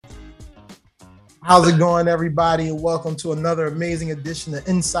How's it going, everybody? And welcome to another amazing edition of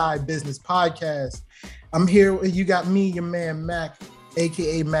Inside Business Podcast. I'm here. You got me, your man Mac,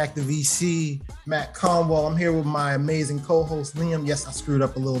 aka Mac the VC, Mac Conwell. I'm here with my amazing co-host Liam. Yes, I screwed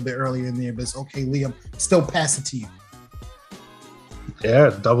up a little bit earlier in there, but it's okay, Liam. Still pass it to you.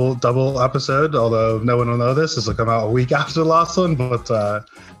 Yeah, double episode. Although no one will know this will come out a week after the last one, but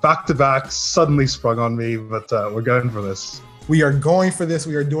back to back suddenly sprung on me. But we're going for this. We are going for this.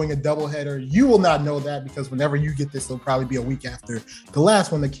 We are doing a doubleheader. You will not know that because whenever you get this, it'll probably be a week after the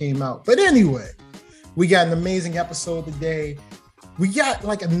last one that came out. But anyway, we got an amazing episode today. We got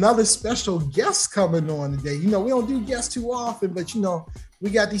like another special guest coming on today. You know, we don't do guests too often, but you know, we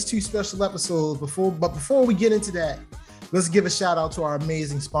got these two special episodes before we get into that, let's give a shout out to our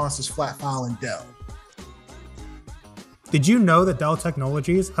amazing sponsors, Flatfile and Dell. Did you know that Dell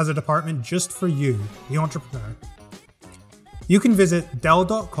Technologies has a department just for you, the entrepreneur? You can visit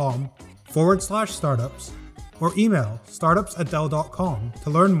dell.com/startups or email startups@dell.com to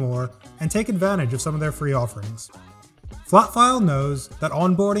learn more and take advantage of some of their free offerings. Flatfile knows that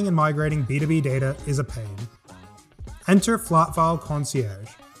onboarding and migrating B2B data is a pain. Enter Flatfile Concierge.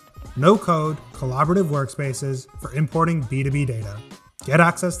 No code, collaborative workspaces for importing B2B data. Get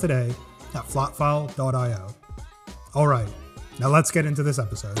access today at flatfile.io. All right, now let's get into this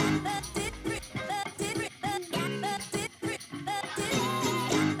episode.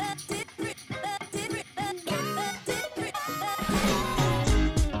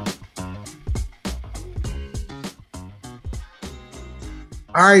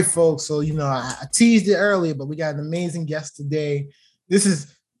 All right, folks. So, you know, I teased it earlier, but we got an amazing guest today. This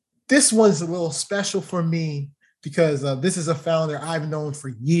one's a little special for me because this is a founder I've known for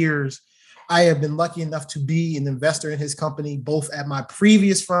years. I have been lucky enough to be an investor in his company, both at my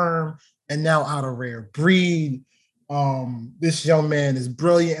previous firm and now out of Rare Breed. This young man is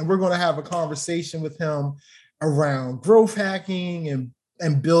brilliant, and we're going to have a conversation with him around growth hacking and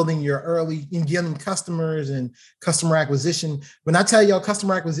building your early and getting customers and customer acquisition. When I tell y'all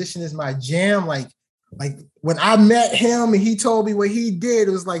customer acquisition is my jam, like when I met him and he told me what he did,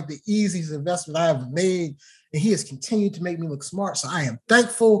 it was like the easiest investment I ever made. And he has continued to make me look smart. So I am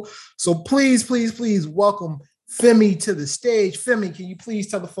thankful. So please welcome Femi to the stage. Femi, can you please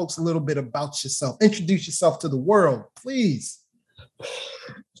tell the folks a little bit about yourself? Introduce yourself to the world, please.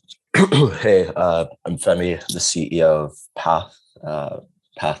 Hey, I'm Femi, the CEO of Path.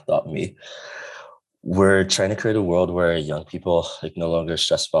 Path.me. We're trying to create a world where young people no longer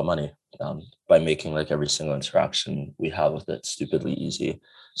stress about money by making every single interaction we have with it stupidly easy,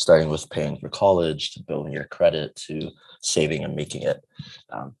 starting with paying for college to building your credit to saving and making it.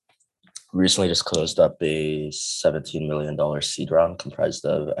 Recently just closed up a $17 million seed round comprised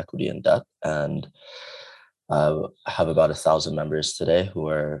of equity and debt, and have about 1,000 members today who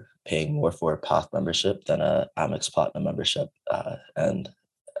are paying more for a Path membership than a Amex Platinum membership. And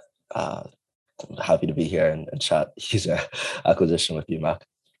I'm happy to be here and chat user acquisition with you, Mac.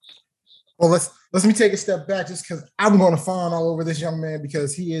 Well, let me take a step back just because I'm going to fawn all over this young man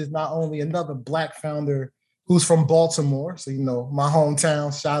because he is not only another Black founder who's from Baltimore, so you know my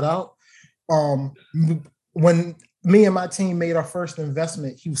hometown. Shout out. When me and my team made our first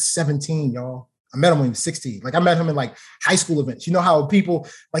investment, he was 17, y'all. I met him when he was 16. I met him in high school events. You know how people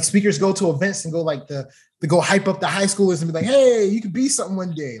speakers go to events and go to go hype up the high schoolers and be like, hey, you could be something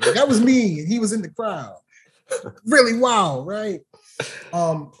one day. That was me. And he was in the crowd. Really wild, right?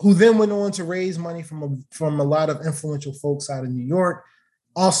 Who then went on to raise money from a lot of influential folks out of New York.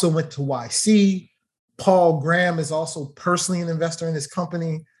 Also went to YC. Paul Graham is also personally an investor in his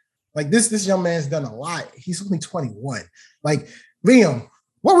company. This young man's done a lot. He's only 21. Liam,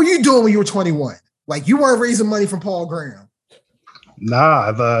 what were you doing when you were 21? You weren't raising money from Paul Graham.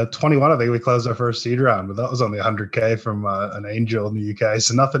 Nah, the 21, I think we closed our first seed round, but that was only 100K from an angel in the UK.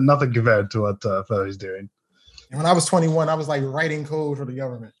 So nothing compared to what Femi's doing. And when I was 21, I was writing code for the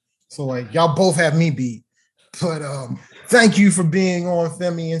government. So y'all both have me beat. But thank you for being on,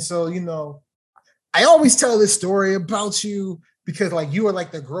 Femi. And so, you know, I always tell this story about you because you are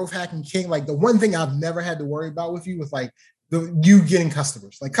the growth hacking king. The one thing I've never had to worry about with you was you getting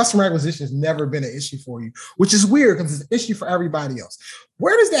customers. Customer acquisition has never been an issue for you, which is weird because it's an issue for everybody else.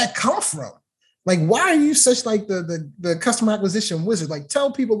 Where does that come from? Why are you such the customer acquisition wizard?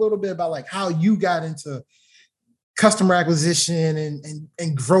 Tell people a little bit about how you got into customer acquisition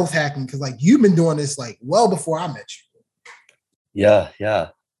and growth hacking, because you've been doing this well before I met you. Yeah.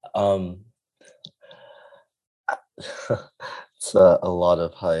 It's a lot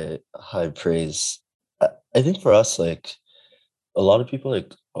of high praise. I think for us, a lot of people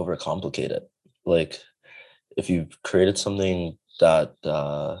overcomplicate it. If you've created something that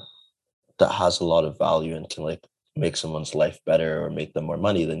that has a lot of value and can like make someone's life better or make them more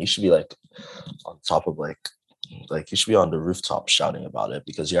money, then you should be like on top of like you should be on the rooftop shouting about it,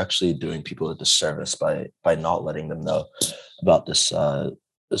 because you're actually doing people a disservice by not letting them know about this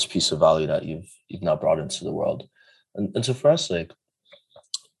piece of value that you've now brought into the world. And so for us, like,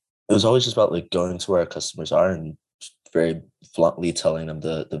 it was always just about like going to where our customers are and very bluntly telling them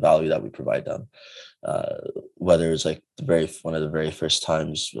the value that we provide them. Whether it's like one of the very first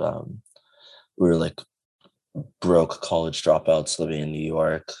times, we were like broke college dropouts living in New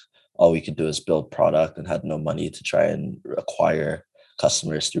York. All we could do is build product and had no money to try and acquire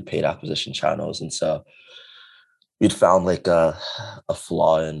customers through paid acquisition channels. And so we'd found like a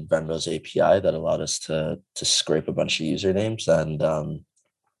flaw in Venmo's API that allowed us to scrape a bunch of usernames and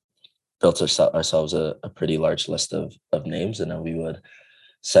built ourselves a pretty large list of names. And then we would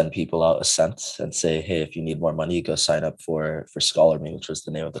send people out a cent and say, hey, if you need more money, go sign up for ScholarMe, which was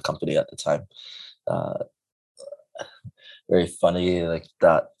the name of the company at the time. Very funny, like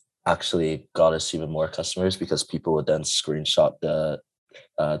that actually got us even more customers, because people would then screenshot the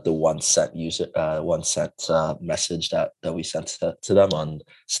 1 cent message that we sent to them on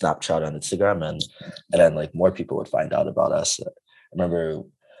Snapchat and Instagram, and then like more people would find out about us. I remember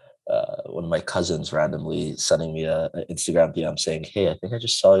one of my cousins randomly sending me a Instagram DM saying, hey, I think I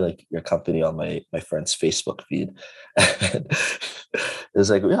just saw like your company on my friend's Facebook feed. It was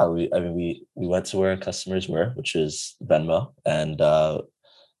like, yeah, we went to where our customers were, which is Venmo, and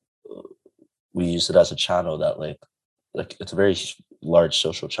we used it as a channel that like it's a very large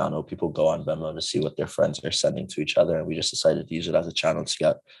social channel. People go on Venmo to see what their friends are sending to each other, and we just decided to use it as a channel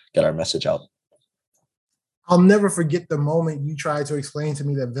to get our message out. I'll never forget the moment you tried to explain to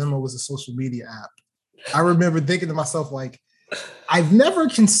me that Venmo was a social media app. I remember thinking to myself, like, I've never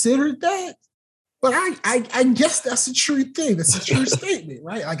considered that, but I guess that's a true thing. That's a true statement,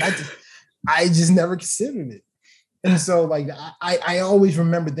 right? Like I just never considered it. And so like I always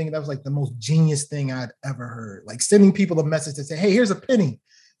remember thinking that was like the most genius thing I'd ever heard. Like sending people a message to say, hey, here's a penny.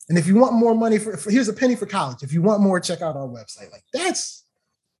 And if you want more money for here's a penny for college. If you want more, check out our website. Like that's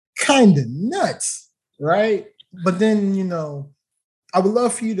kind of nuts. Right. But then, you know, I would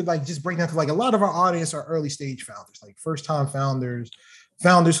love for you to like just break down to like a lot of our audience are early stage founders, like first time founders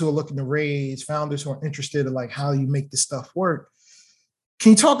who are looking to raise, founders who are interested in like how you make this stuff work.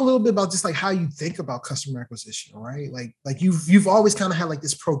 Can you talk a little bit about just like how you think about customer acquisition, right? Like you've always kind of had like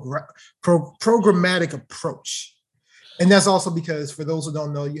this programmatic approach. And that's also because for those who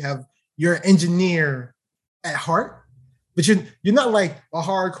don't know, you're an engineer at heart. But you're not like a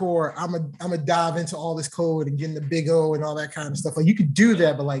hardcore, I'm a dive into all this code and getting the big O and all that kind of stuff. Like you could do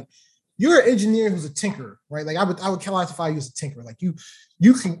that, but like you're an engineer who's a tinkerer, right? Like I would classify you as a tinkerer. Like you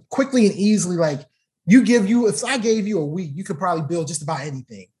can quickly and easily, like if I gave you a week, you could probably build just about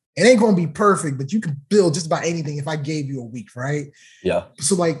anything. It ain't going to be perfect, but you can build just about anything if I gave you a week, right? Yeah.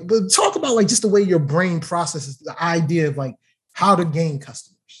 So like, but talk about like just the way your brain processes the idea of like how to gain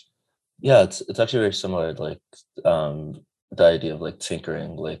customers. Yeah, it's actually very similar. Like the idea of like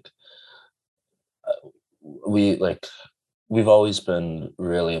tinkering, like we've always been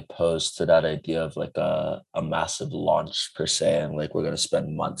really opposed to that idea of like a massive launch per se, and like we're going to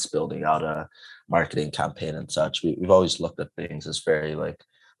spend months building out a marketing campaign and such. We've always looked at things as very like,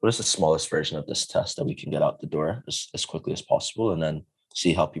 what is the smallest version of this test that we can get out the door as quickly as possible, and then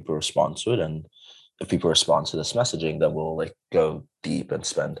see how people respond to it. And if people respond to this messaging, then we'll like go deep and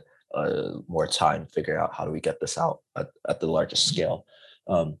spend more time figuring out how do we get this out at the largest scale.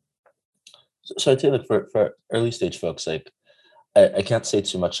 So I'd say like for early stage folks, like I can't say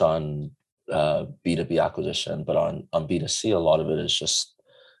too much on B2B acquisition, but on B2C, a lot of it is just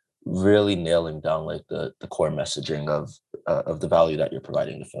really nailing down like the core messaging of the value that you're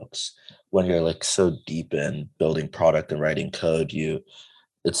providing to folks. When you're like so deep in building product and writing code,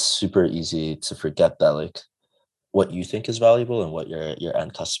 it's super easy to forget that like what you think is valuable and what your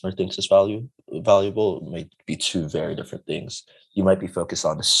end customer thinks is valuable may be two very different things. You might be focused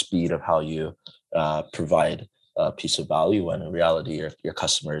on the speed of how you provide a piece of value, when in reality your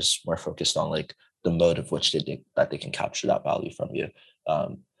customer is more focused on like the mode of which they think that they can capture that value from you.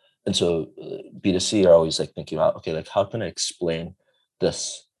 And so B2C are always like thinking about, okay, like how can I explain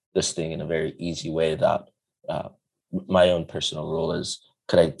this thing in a very easy way that my own personal rule is,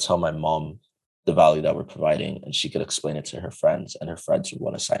 could I tell my mom the value that we're providing and she could explain it to her friends and her friends would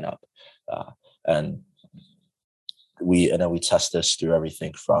want to sign up. And then we test this through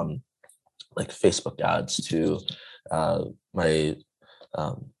everything from like Facebook ads to my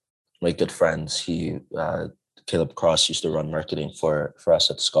good friends. Caleb Cross used to run marketing for us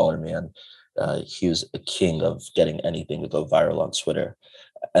at ScholarMe, and he was a king of getting anything to go viral on Twitter.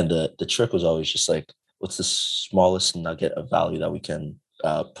 And the trick was always just like, what's the smallest nugget of value that we can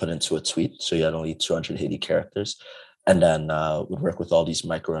put into a tweet? So you had only 280 characters, and then would work with all these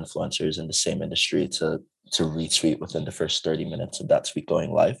micro influencers in the same industry to retweet within the first 30 minutes of that tweet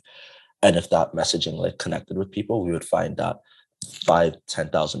going live. And if that messaging like connected with people, we would find that 5,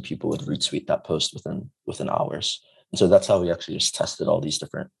 10,000 people would retweet that post within hours. And so that's how we actually just tested all these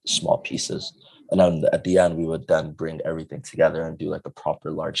different small pieces. And then at the end, we would then bring everything together and do like a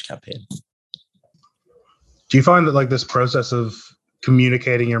proper large campaign. Do you find that like this process of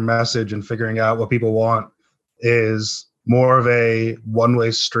communicating your message and figuring out what people want is more of a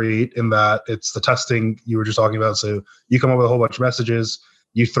one-way street, in that it's the testing you were just talking about? So you come up with a whole bunch of messages,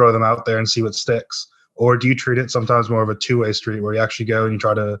 you throw them out there and see what sticks. Or do you treat it sometimes more of a two-way street where you actually go and you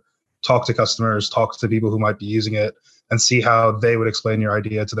try to talk to customers, talk to people who might be using it, and see how they would explain your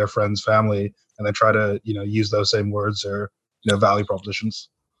idea to their friends, family, and then try to, use those same words or, value propositions?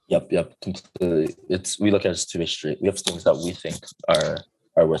 Yep, completely. We look at it as two-way street. We have things that we think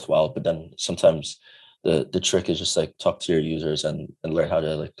are worthwhile, but then sometimes the trick is just like talk to your users and learn how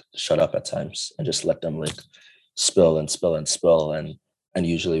to like shut up at times and just let them like spill and spill and spill, and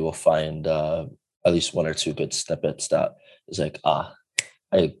usually we'll find at least one or two good snippets that is like, I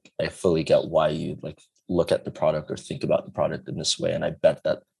fully get why you like look at the product or think about the product in this way, and I bet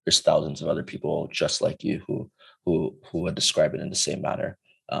that there's thousands of other people just like you who would describe it in the same manner.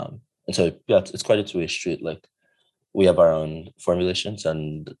 And so yeah, it's quite a two-way street. Like we have our own formulations,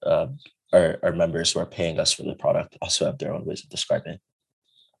 and our members who are paying us for the product also have their own ways of describing.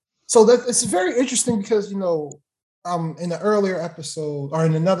 So that it's very interesting because in the earlier episode or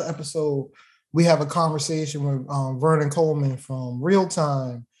in another episode, we have a conversation with Vernon Coleman from Real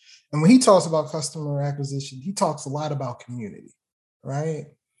Time, and when he talks about customer acquisition, he talks a lot about community, right?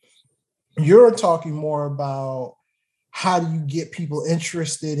 You're talking more about how do you get people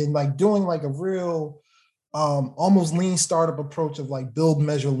interested in like doing like a real almost lean startup approach of like build,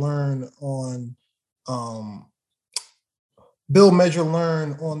 measure, learn on the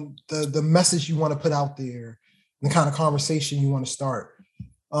message you want to put out there, the kind of conversation you want to start.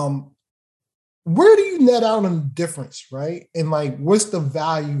 Where do you net out on the difference, right? And like, what's the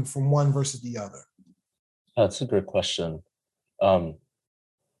value from one versus the other? That's a great question. For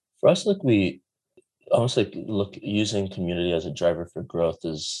us, like we almost like look using community as a driver for growth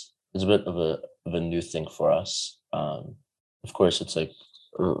is a bit of a new thing for us. Of course, it's like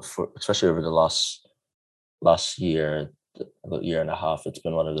especially over the last year, about year and a half, it's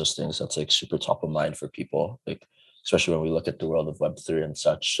been one of those things that's like super top of mind for people. Like especially when we look at the world of Web3 and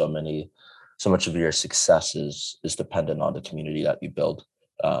such, so much of your success is dependent on the community that you build,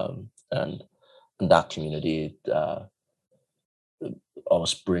 and that community.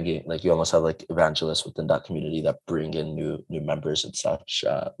 Almost bringing like you almost have like evangelists within that community that bring in new members and such.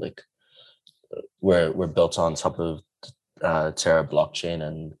 Like we're built on top of Terra blockchain,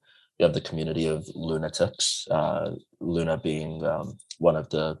 and you have the community of lunatics. Luna being one of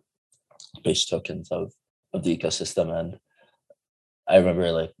the base tokens of the ecosystem. And I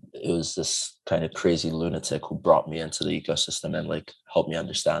remember like it was this kind of crazy lunatic who brought me into the ecosystem and like helped me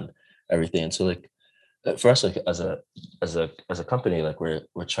understand everything. And so like for us, like as a company, like we're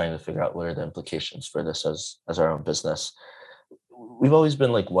trying to figure out what are the implications for this as our own business. We've always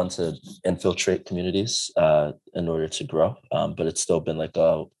been like one to infiltrate communities in order to grow, but it's still been like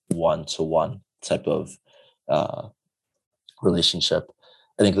a one-to-one type of relationship.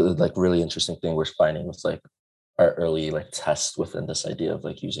 I think like really interesting thing we're finding with like our early like test within this idea of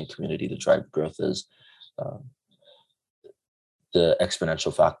like using community to drive growth is the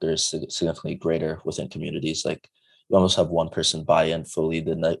exponential factor is significantly greater within communities. Like you almost have one person buy in fully,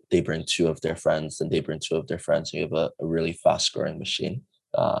 then they bring two of their friends, then they bring two of their friends, and you have a really fast growing machine.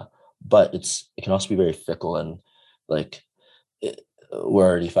 But it can also be very fickle, and like we're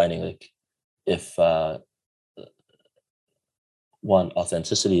already finding like if one,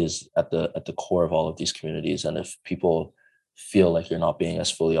 authenticity is at the core of all of these communities, and if people feel like you're not being as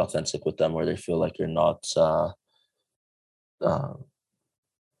fully authentic with them, or they feel like you're not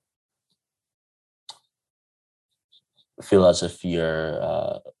feel as if you're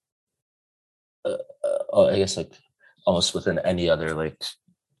I guess like almost within any other like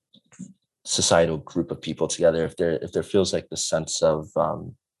societal group of people together, if there feels like the sense of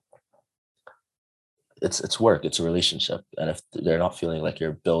it's work, it's a relationship, and if they're not feeling like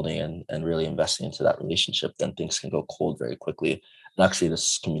you're building and really investing into that relationship, then things can go cold very quickly. And actually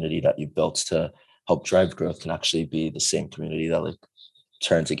this community that you built to help drive growth can actually be the same community that like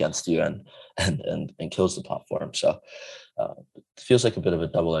turns against you and kills the platform. So It feels like a bit of a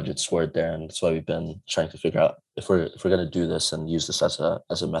double-edged sword there, and that's why we've been trying to figure out if we're going to do this and use this as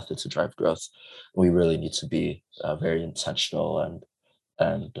a method to drive growth, we really need to be very intentional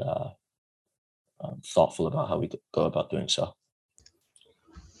and thoughtful about how we go about doing so.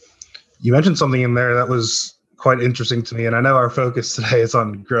 You mentioned something in there that was quite interesting to me, and I know our focus today is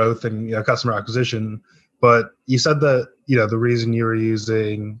on growth and customer acquisition, but you said that the reason you were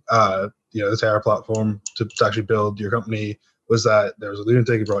using the Terra platform to actually build your company was that there was a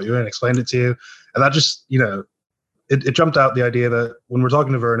lunatic who brought you in, explained it to you, and that just it jumped out the idea that when we're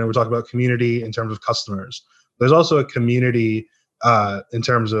talking to Vernon, we're talking about community in terms of customers. There's also a community in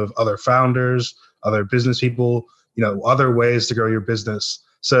terms of other founders, other business people, other ways to grow your business.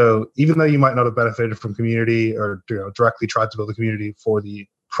 So even though you might not have benefited from community or directly tried to build a community for the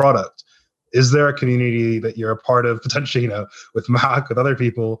product, is there a community that you're a part of potentially, with Mac, with other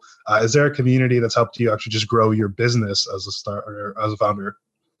people? Is there a community that's helped you actually just grow your business as a starter, as a founder?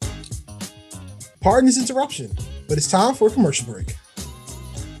 Pardon this interruption, but it's time for a commercial break.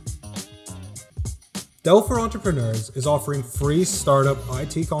 Dell for Entrepreneurs is offering free startup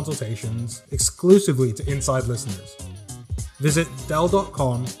IT consultations exclusively to Inside listeners. Visit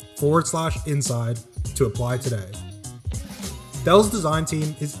dell.com/inside to apply today. Dell's design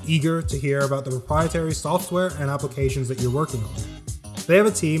team is eager to hear about the proprietary software and applications that you're working on. They have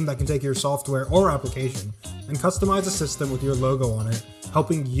a team that can take your software or application and customize a system with your logo on it,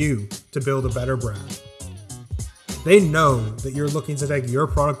 helping you to build a better brand. They know that you're looking to take your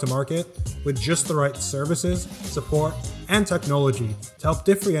product to market with just the right services, support, and technology to help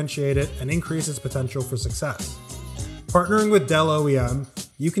differentiate it and increase its potential for success. Partnering with Dell OEM,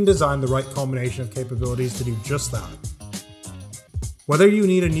 you can design the right combination of capabilities to do just that. Whether you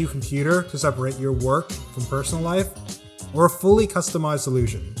need a new computer to separate your work from personal life, or a fully customized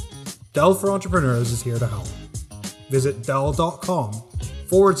solution, Dell for Entrepreneurs is here to help. Visit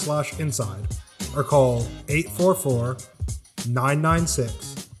dell.com/inside or call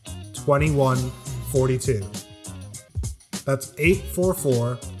 844-996-2142. That's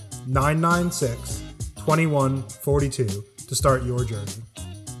 844-996-2142 to start your journey.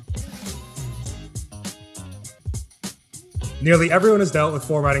 Nearly everyone has dealt with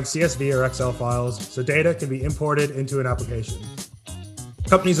formatting CSV or Excel files so data can be imported into an application.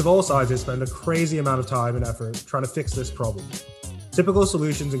 Companies of all sizes spend a crazy amount of time and effort trying to fix this problem. Typical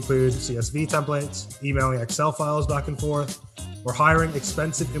solutions include CSV templates, emailing Excel files back and forth, or hiring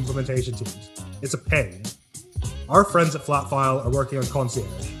expensive implementation teams. It's a pain. Our friends at Flatfile are working on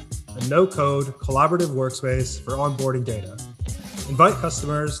Concierge, a no-code, collaborative workspace for onboarding data. Invite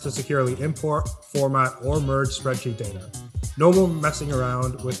customers to securely import, format, or merge spreadsheet data. No more messing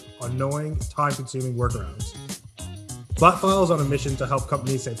around with annoying, time-consuming workarounds. Flatfile is on a mission to help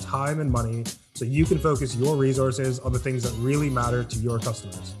companies save time and money so you can focus your resources on the things that really matter to your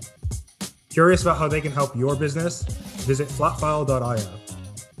customers. Curious about how they can help your business? Visit flatfile.io.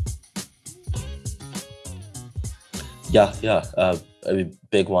 Yeah. A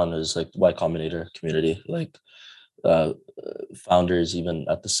big one is like Y Combinator community. Founders, even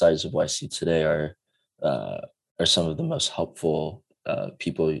at the size of YC today, are some of the most helpful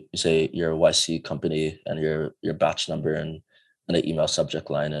people. You say you're a YC company and your batch number and an email subject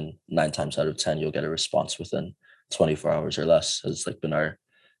line, and 9 times out of 10 you'll get a response within 24 hours or less. Is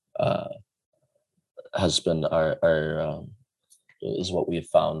what we've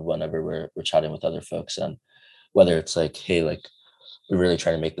found whenever we're chatting with other folks. And whether it's like, hey, like, we're really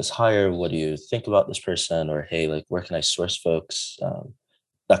trying to make this hire, what do you think about this person? Or hey, like, where can I source folks?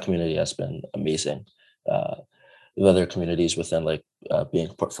 That community has been amazing. The other communities within being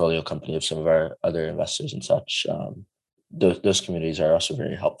a portfolio company of some of our other investors and such, those communities are also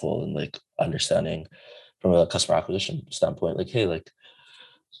very helpful in like understanding from a customer acquisition standpoint, like, hey, like,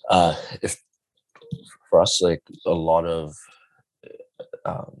 if for us, like a lot of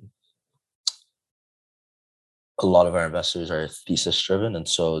our investors are thesis driven, and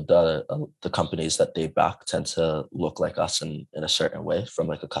so the companies that they back tend to look like us in a certain way from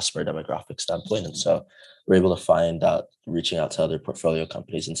like a customer demographic standpoint. And so we're able to find out, reaching out to other portfolio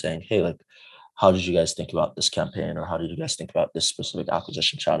companies and saying, hey, like, how did you guys think about this campaign, or how did you guys think about this specific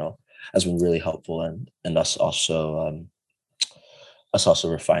acquisition channel, has been really helpful, and us also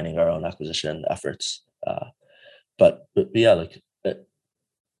refining our own acquisition efforts. But yeah, like,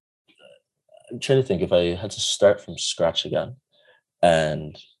 I'm trying to think, if I had to start from scratch again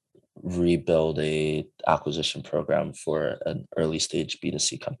and rebuild a acquisition program for an early stage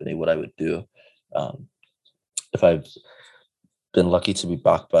B2C company, what I would do, if I've been lucky to be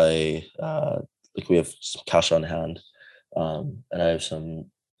backed by, we have some cash on hand, and I have some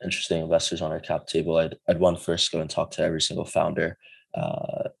interesting investors on our cap table, I'd one first go and talk to every single founder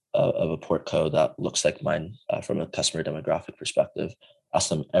of a portco that looks like mine from a customer demographic perspective. Ask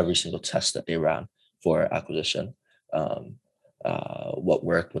them every single test that they ran for acquisition, what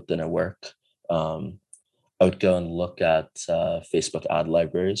worked, what didn't work. I would go and look at Facebook ad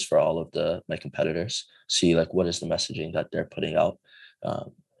libraries for all of my competitors, see like what is the messaging that they're putting out. I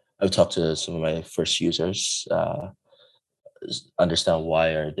would talk to some of my first users, understand why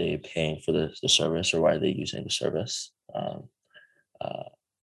are they paying for the service or why are they using the service.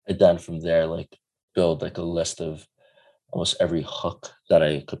 And then from there, like build like a list of almost every hook that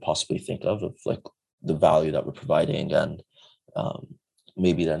I could possibly think of like the value that we're providing, and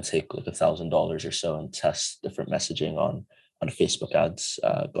maybe then take like $1,000 or so and test different messaging on Facebook ads,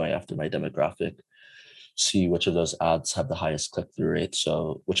 going after my demographic, see which of those ads have the highest click-through rate.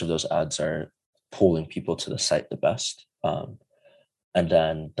 So which of those ads are pulling people to the site the best, and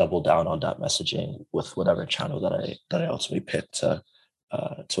then double down on that messaging with whatever channel that I ultimately pick to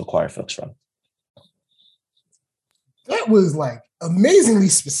acquire folks from. That was like amazingly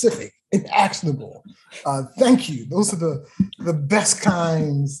specific and actionable. Thank you. Those are the best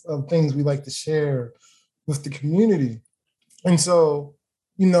kinds of things we like to share with the community. And so,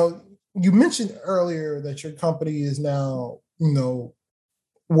 you mentioned earlier that your company is now,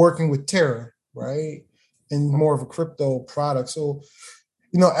 working with Terra, right? And more of a crypto product. So,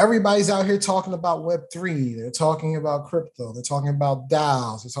 everybody's out here talking about Web3. They're talking about crypto. They're talking about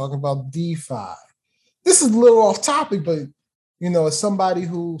DAOs. They're talking about DeFi. This is a little off topic, but, as somebody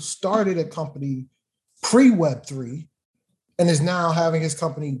who started a company pre-Web3 and is now having his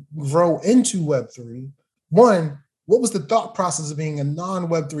company grow into Web3, one, what was the thought process of being a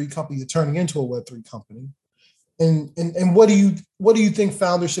non-Web3 company to turning into a Web3 company? And what do you think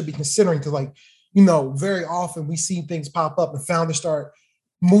founders should be considering? Because very often we see things pop up and founders start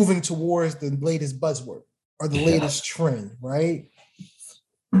moving towards the latest buzzword or the latest trend, right?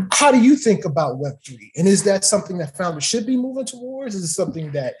 How do you think about Web3? And is that something that founders should be moving towards? Is it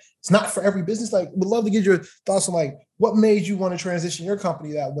something that it's not for every business? Like, would love to get your thoughts on what made you want to transition your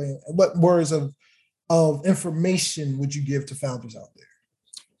company that way? What words of information would you give to founders out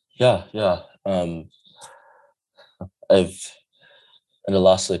there? Yeah. I've in the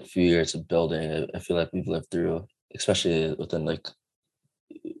last few years of building, I feel like we've lived through, especially within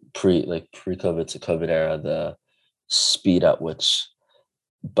pre-COVID to COVID era, the speed at which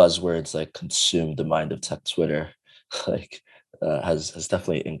buzzwords consume the mind of tech Twitter has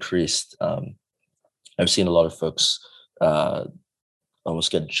definitely increased. I've seen a lot of folks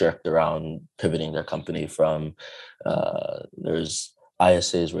almost get jerked around pivoting their company from there's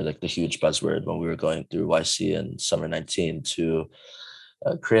ISAs were the huge buzzword when we were going through YC in summer 19 to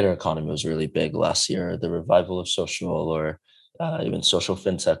creator economy was really big last year. The revival of social or even social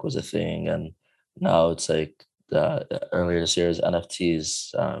fintech was a thing. And now it's earlier this year is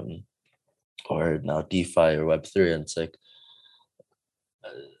NFTs or now DeFi or Web3. And it's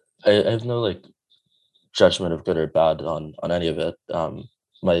I have no judgment of good or bad on any of it.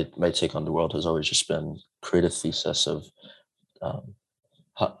 My take on the world has always just been create a thesis of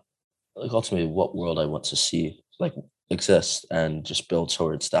how, ultimately what world I want to see exist and just build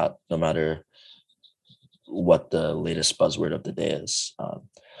towards that, no matter what the latest buzzword of the day is.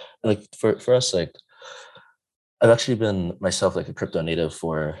 For us, I've actually been myself a crypto native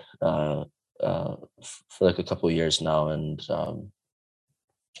for a couple of years now, and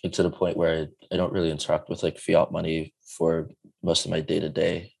to the point where I don't really interact with fiat money for most of my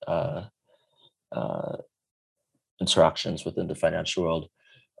day-to-day interactions within the financial world.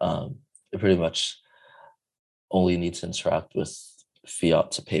 I pretty much only need to interact with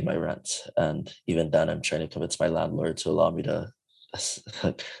fiat to pay my rent, and even then I'm trying to convince my landlord to allow me to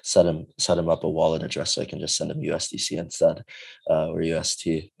set him up a wallet address so I can just send him USDC instead, or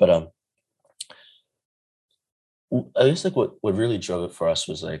UST. But I guess what really drove it for us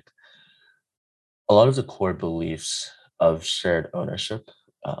was a lot of the core beliefs of shared ownership,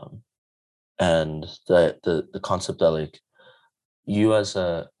 and the concept that you as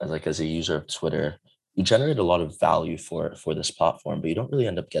a user of Twitter, you generate a lot of value for this platform, but you don't really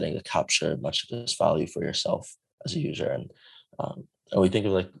end up getting to capture much of this value for yourself as a user. And we think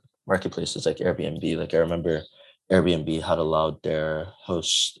of marketplaces like Airbnb. I remember Airbnb had allowed their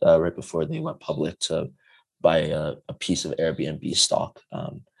hosts right before they went public to buy a piece of Airbnb stock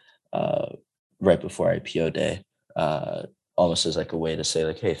right before IPO day, almost as a way to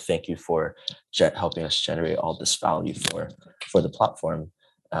say hey, thank you for helping us generate all this value for the platform.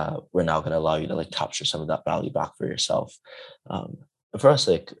 We're now going to allow you to capture some of that value back for yourself. For us,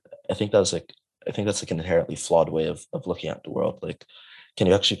 I think that's an inherently flawed way of looking at the world. can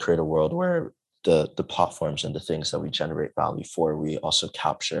you actually create a world where the platforms and the things that we generate value for, we also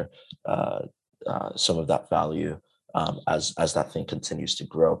capture some of that value as that thing continues to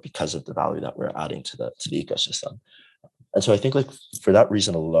grow because of the value that we're adding to the ecosystem. And so I think like for that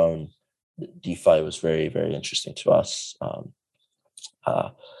reason alone, DeFi was very, very interesting to us.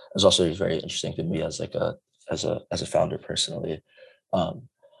 It was also very interesting to me as like as a founder personally. Um,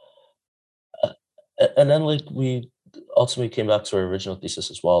 and then like we ultimately came back to our original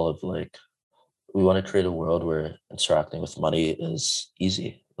thesis as well of like we want to create a world where interacting with money is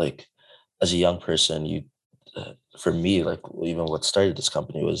easy. Like as a young person, for me, like even what started this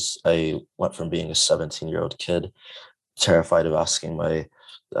company was I went from being a 17-year-old kid terrified of asking my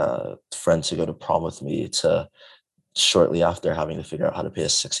friend to go to prom with me to shortly after having to figure out how to pay a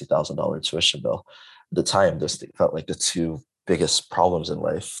 $60,000 tuition bill. At the time, those felt like the two biggest problems in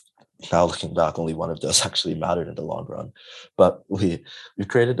life. Now looking back, only one of those actually mattered in the long run. But we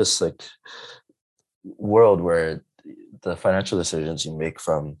created this like world where the financial decisions you make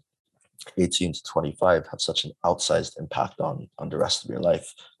from 18 to 25 have such an outsized impact on the rest of your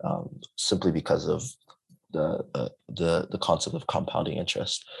life, simply because of the concept of compounding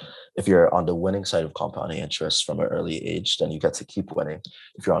interest. If you're on the winning side of compounding interest from an early age, then you get to keep winning.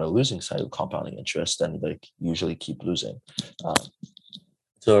 If you're on a losing side of compounding interest, then like usually keep losing.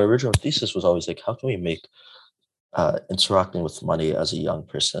 So our original thesis was always like, how can we make interacting with money as a young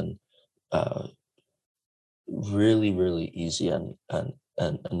person really, really easy and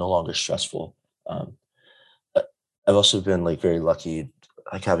no longer stressful. I've also been like very lucky,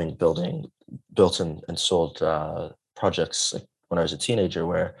 like having built and sold projects like when I was a teenager,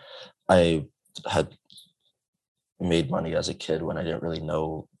 where I had made money as a kid when I didn't really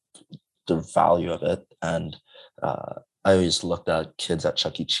know the value of it, and I always looked at kids at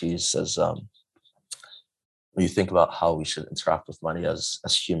Chuck E. Cheese as when you think about how we should interact with money as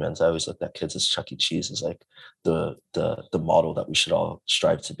humans, I always looked at kids as Chuck E. Cheese as like the model that we should all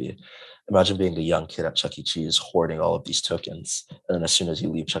strive to be. Imagine being a young kid at Chuck E. Cheese hoarding all of these tokens, and then as soon as you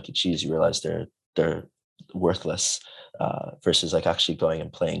leave Chuck E. Cheese, you realize they're worthless, versus like actually going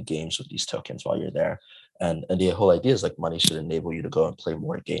and playing games with these tokens while you're there. And the whole idea is like money should enable you to go and play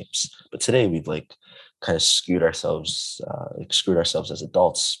more games. But today we've like kind of screwed ourselves as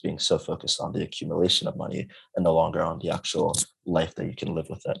adults, being so focused on the accumulation of money and no longer on the actual life that you can live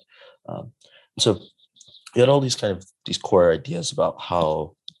with it. So we had all these these core ideas about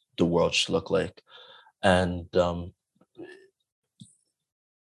how the world should look like, and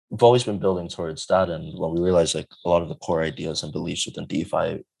we've always been building towards that. And when we realized like a lot of the core ideas and beliefs within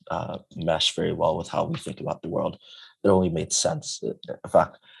DeFi mesh very well with how we think about the world, it only made sense. In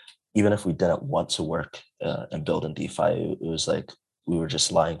fact, even if we didn't want to work and build in DeFi, it was like we were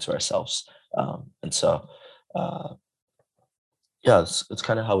just lying to ourselves. And so, yeah, it's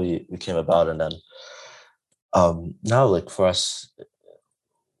kind of how we came about. And then now, like for us,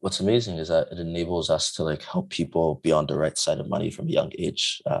 what's amazing is that it enables us to like help people be on the right side of money from a young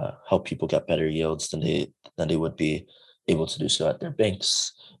age, help people get better yields than they would be able to do so at their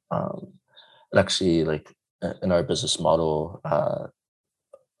banks. And actually, like in our business model,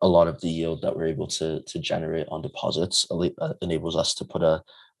 a lot of the yield that we're able to generate on deposits enables us to put a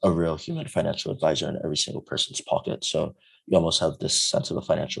real human financial advisor in every single person's pocket. So you almost have this sense of a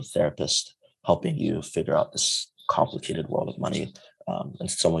financial therapist helping you figure out this complicated world of money,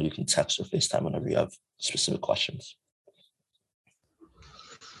 and someone you can text or FaceTime whenever you have specific questions.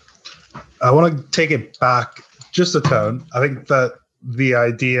 I want to take it back just a tone. I think that the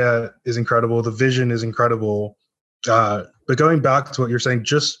idea is incredible. The vision is incredible. But going back to what you're saying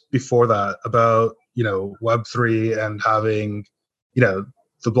just before that about, Web3 and having, the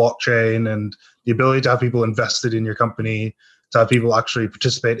blockchain and the ability to have people invested in your company, to have people actually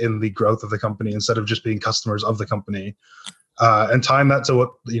participate in the growth of the company instead of just being customers of the company, and tying that to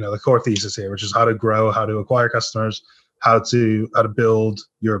what, the core thesis here, which is how to grow, how to acquire customers, how to build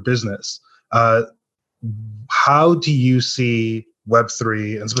your business. How do you see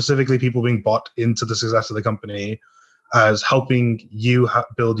Web3 and specifically people being bought into the success of the company as helping you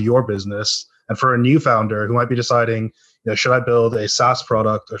build your business? And for a new founder who might be deciding, should I build a SaaS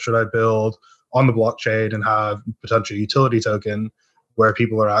product or should I build on the blockchain and have potential utility token where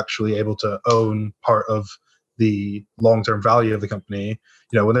people are actually able to own part of the long-term value of the company?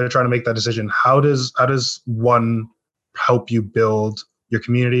 When they're trying to make that decision, how does one help you build your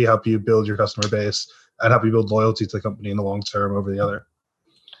community, help you build your customer base, and help you build loyalty to the company in the long term over the other?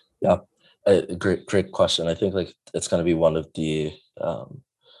 Yeah, great question. I think like it's going to be one of the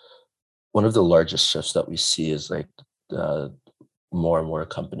largest shifts that we see is like more and more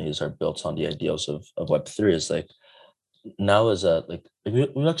companies are built on the ideals of Web3. Is like now is that like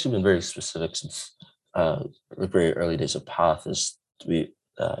we've actually been very specific since the very early days of Path. Is we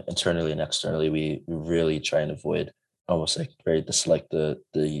internally and externally we really try and avoid almost like very dislike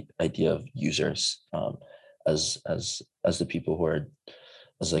the idea of users as the people who are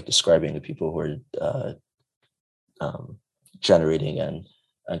as like describing the people who are um, generating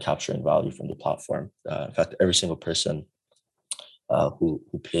and capturing value from the platform. In fact, every single person who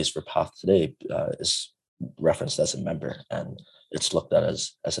pays for Path today is referenced as a member, and it's looked at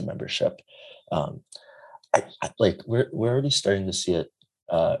as a membership. Um, like we're already starting to see it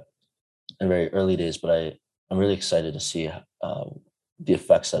in very early days, but I'm really excited to see the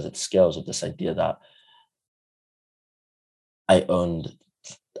effects as it scales of this idea that I owned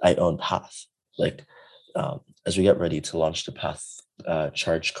I own Path. Like as we get ready to launch the Path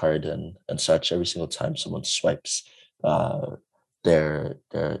charge card and such, every single time someone swipes uh, their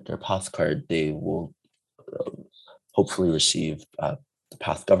Path card, they will hopefully receive the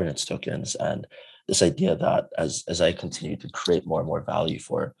Path governance tokens. And this idea that as I continue to create more and more value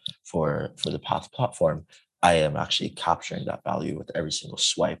for the Path platform, I am actually capturing that value with every single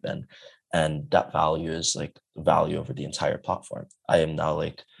swipe, and that value is like value over the entire platform. I am now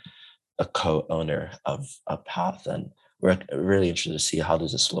like a co-owner of Path, and we're really interested to see how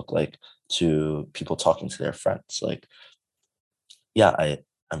does this look like to people talking to their friends. Like, yeah,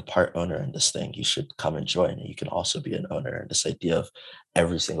 I'm part owner in this thing. You should come and join. And you can also be an owner. And this idea of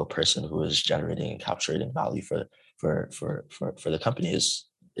every single person who is generating and capturing value for the company is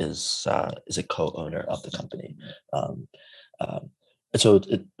a co-owner of the company. Um, and so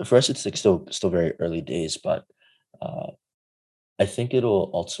for us, it's like still very early days, but uh, I think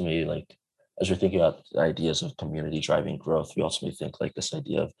it'll ultimately like as we're thinking about the ideas of community driving growth, we ultimately think like this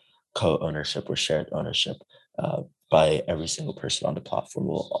idea of co-ownership or shared ownership by every single person on the platform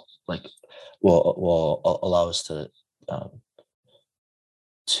will allow us um,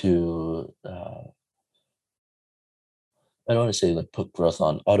 to I don't want to say like put growth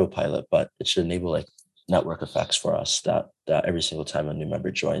on autopilot, but it should enable like network effects for us that every single time a new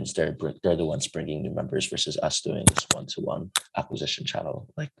member joins, they're the ones bringing new members versus us doing this one-to-one acquisition channel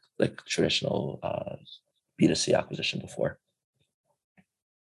like traditional B2C acquisition before.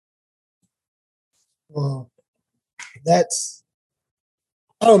 Well, that's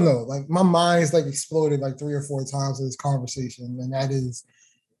I don't know. Like my mind's like exploded like 3 or 4 times in this conversation, and that is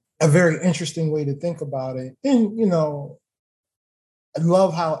a very interesting way to think about it. And I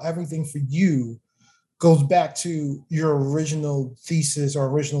love how everything for you goes back to your original thesis or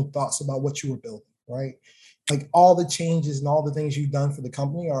original thoughts about what you were building, right? Like all the changes and all the things you've done for the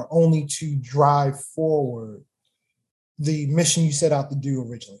company are only to drive forward the mission you set out to do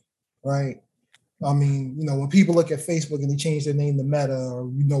originally, right? I mean, when people look at Facebook and they change their name to Meta, or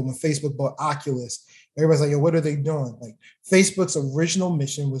when Facebook bought Oculus, everybody's like, "Yo, what are they doing?" Like Facebook's original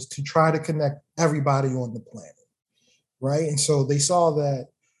mission was to try to connect everybody on the planet, right? And so they saw that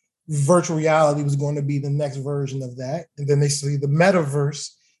virtual reality was going to be the next version of that. And then they see the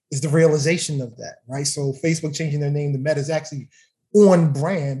metaverse is the realization of that, right? So Facebook changing their name to Meta is actually on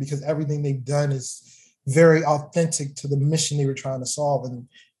brand because everything they've done is very authentic to the mission they were trying to solve. And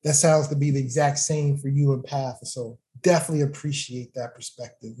that sounds to be the exact same for you and Path. So definitely appreciate that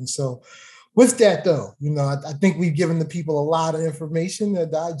perspective. And so with that though, I think we've given the people a lot of information to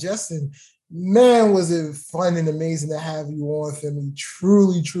digest, and man, was it fun and amazing to have you on, Femi.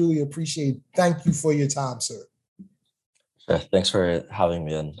 Truly, truly appreciate it. Thank you for your time, sir. Sure. Thanks for having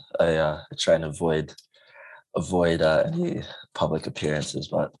me, and I try and avoid any public appearances,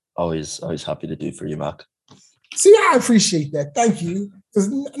 but always happy to do for you, Mac. See, I appreciate that. Thank you. Because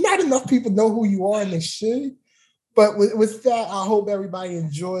not enough people know who you are, and they should. But with that, I hope everybody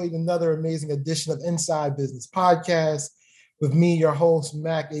enjoyed another amazing edition of Inside Business Podcast with me, your host,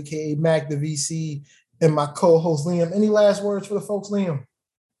 Mac, aka Mac the VC, and my co-host, Liam. Any last words for the folks, Liam?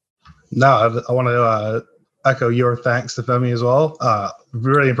 No, I want to echo your thanks to Femi as well.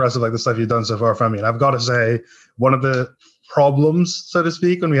 Really impressive, like the stuff you've done so far, Femi. And I've got to say, one of the problems, so to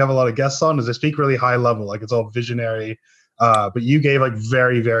speak, when we have a lot of guests on is they speak really high level, like it's all visionary. But you gave like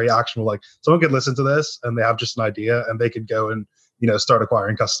very, very actionable, like someone could listen to this and they have just an idea and they could go and, start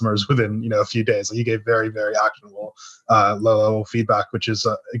acquiring customers within, a few days. Like you gave very, very actionable, low level feedback, which is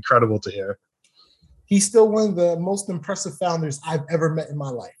incredible to hear. He's still one of the most impressive founders I've ever met in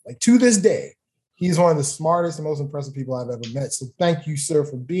my life. Like to this day, he's one of the smartest and most impressive people I've ever met. So thank you, sir,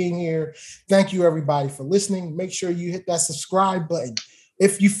 for being here. Thank you, everybody, for listening. Make sure you hit that subscribe button.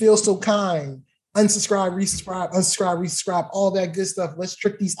 If you feel so kind, unsubscribe, resubscribe, all that good stuff. Let's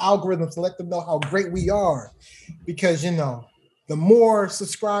trick these algorithms to let them know how great we are. Because, the more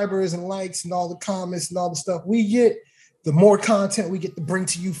subscribers and likes and all the comments and all the stuff we get, the more content we get to bring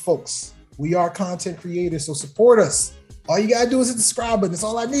to you folks. We are content creators, so support us. All you gotta do is hit the subscribe button. That's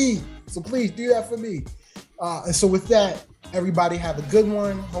all I need. So please do that for me. And so with that, everybody have a good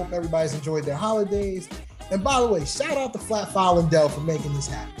one. Hope everybody's enjoyed their holidays. And by the way, shout out to Flatfile and Dell for making this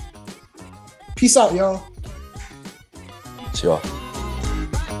happen. Peace out, y'all. See y'all.